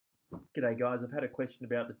G'day guys, I've had a question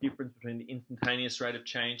about the difference between the instantaneous rate of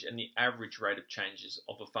change and the average rate of changes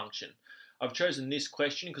of a function. I've chosen this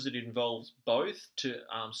question because it involves both to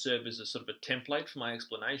serve as a sort of a template for my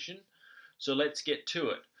explanation. So let's get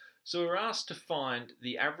to it. So we're asked to find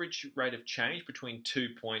the average rate of change between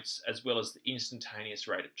 2 points as well as the instantaneous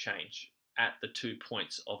rate of change at the 2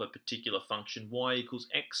 points of a particular function y equals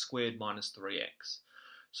x squared minus 3x.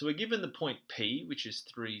 So we're given the point P, which is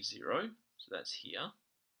 3, 0, so that's here.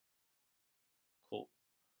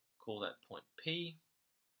 Call that point P,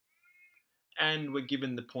 and we're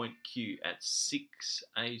given the point Q at 6,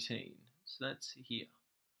 18, so that's here.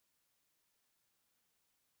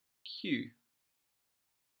 Q.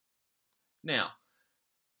 Now,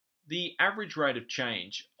 the average rate of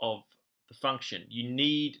change of the function, you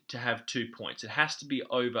need to have 2 points. It has to be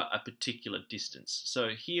over a particular distance. So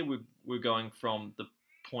here we're going from the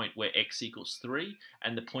point where x equals 3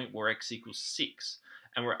 and the point where x equals 6.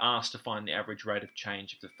 And we're asked to find the average rate of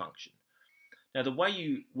change of the function. Now the way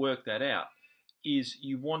you work that out is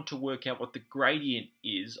you want to work out what the gradient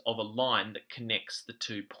is of a line that connects the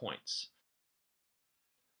 2 points.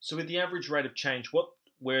 So with the average rate of change, what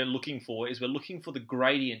we're looking for is we're looking for the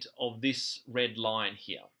gradient of this red line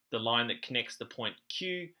here, the line that connects the point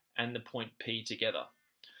Q and the point P together.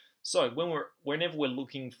 So whenever we're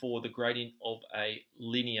looking for the gradient of a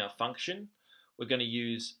linear function, we're going to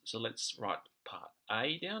use, so let's write part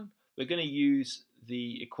A down. We're going to use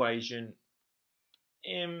the equation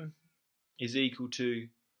m is equal to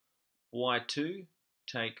y2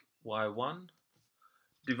 take y1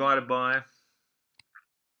 divided by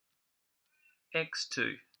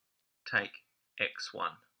x2 take x1.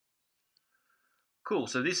 Cool,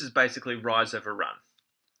 so this is basically rise over run.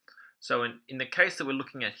 So in the case that we're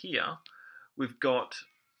looking at here, we've got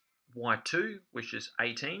y2, which is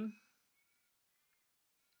 18,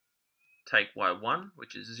 take y1,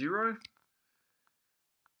 which is 0,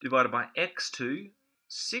 divided by x2,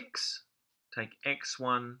 6, take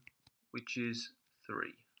x1, which is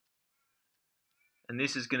 3. And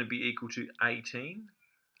this is going to be equal to 18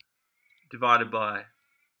 divided by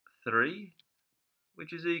 3,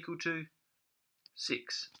 which is equal to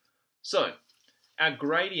 6. So our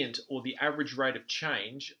gradient, or the average rate of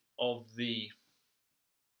change of the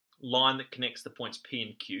line that connects the points P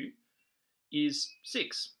and Q, is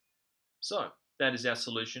 6. So that is our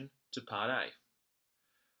solution to part A.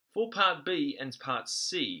 For part B and part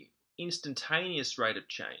C, instantaneous rate of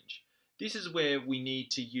change, this is where we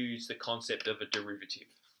need to use the concept of a derivative.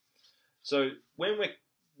 So when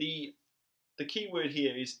the key word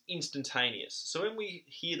here is instantaneous. So when we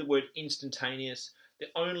hear the word instantaneous, the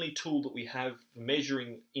only tool that we have for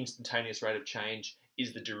measuring instantaneous rate of change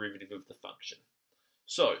is the derivative of the function.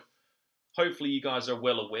 So hopefully you guys are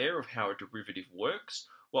well aware of how a derivative works.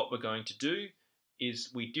 What we're going to do is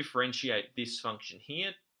we differentiate this function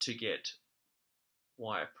here to get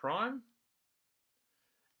y prime,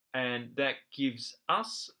 and that gives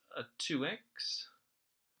us a 2x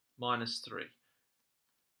minus 3.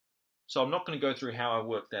 So I'm not going to go through how I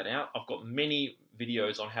work that out. I've got many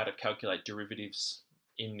videos on how to calculate derivatives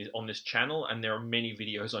on this channel, and there are many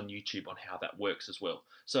videos on YouTube on how that works as well.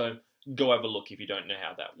 So go have a look if you don't know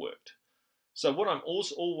how that worked. So what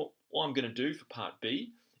all I'm going to do for part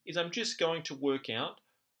B is I'm just going to work out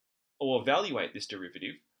or evaluate this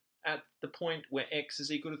derivative at the point where x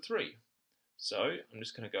is equal to 3. So I'm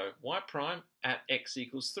just going to go y prime at x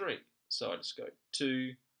equals 3. So I just go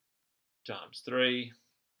 2 times 3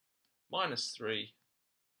 minus 3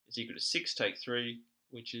 is equal to 6 take 3,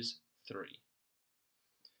 which is 3.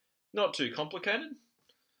 Not too complicated.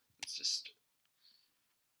 Let's just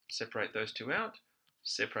separate those two out.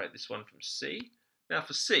 Separate this one from C. Now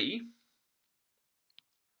for C,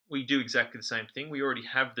 we do exactly the same thing. We already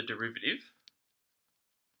have the derivative.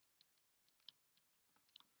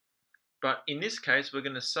 But in this case, we're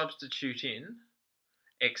going to substitute in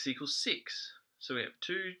x equals 6. So we have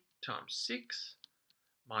 2 times 6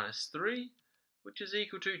 minus 3, which is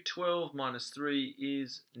equal to 12 minus 3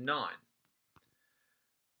 is 9.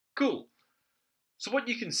 Cool. So what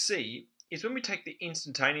you can see is when we take the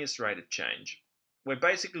instantaneous rate of change, we're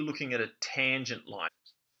basically looking at a tangent line.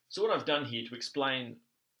 So what I've done here to explain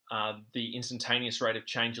the instantaneous rate of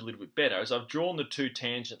change a little bit better is I've drawn the two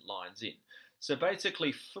tangent lines in. So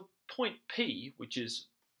basically for point P, which is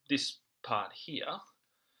this part here,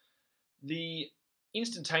 the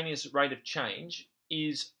instantaneous rate of change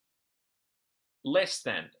is less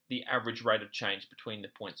than the average rate of change between the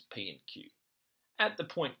points P and Q. At the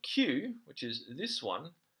point Q, which is this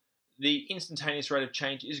one, the instantaneous rate of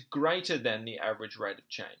change is greater than the average rate of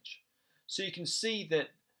change. So you can see that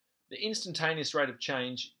the instantaneous rate of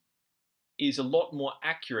change is a lot more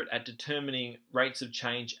accurate at determining rates of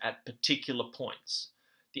change at particular points.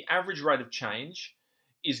 The average rate of change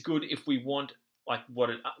is good if we want, like what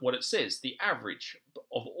it says, the average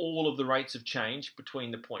of all of the rates of change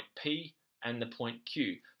between the point P and the point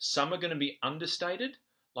Q. Some are going to be understated,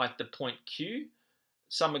 like the point Q.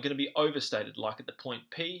 Some are going to be overstated, like at the point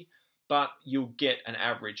P, but you'll get an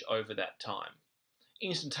average over that time.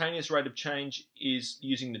 Instantaneous rate of change is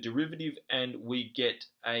using the derivative, and we get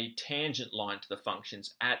a tangent line to the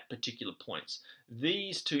functions at particular points.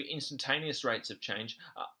 These two instantaneous rates of change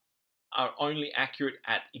are only accurate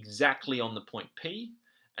at exactly on the point P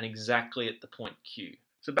and exactly at the point Q.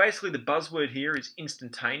 So basically the buzzword here is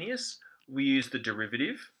instantaneous. We use the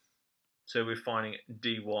derivative, so we're finding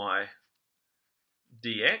dy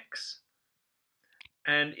dx.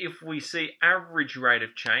 And if we see average rate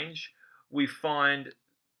of change, we find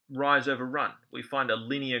rise over run. We find a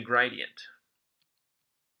linear gradient.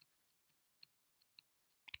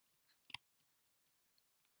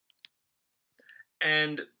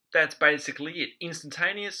 And that's basically it.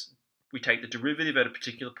 Instantaneous, we take the derivative at a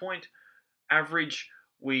particular point. Average,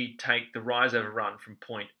 we take the rise over run from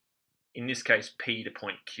point, in this case, P to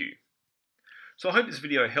point Q. So I hope this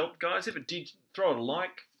video helped, guys. If it did, throw it a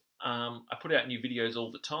like. I put out new videos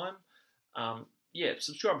all the time. Yeah,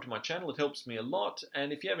 subscribe to my channel. It helps me a lot.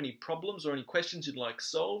 And if you have any problems or any questions you'd like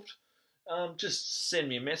solved, just send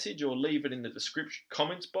me a message or leave it in the description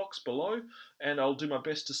comments box below, and I'll do my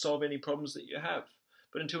best to solve any problems that you have.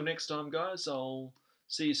 But until next time, guys, I'll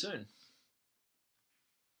see you soon.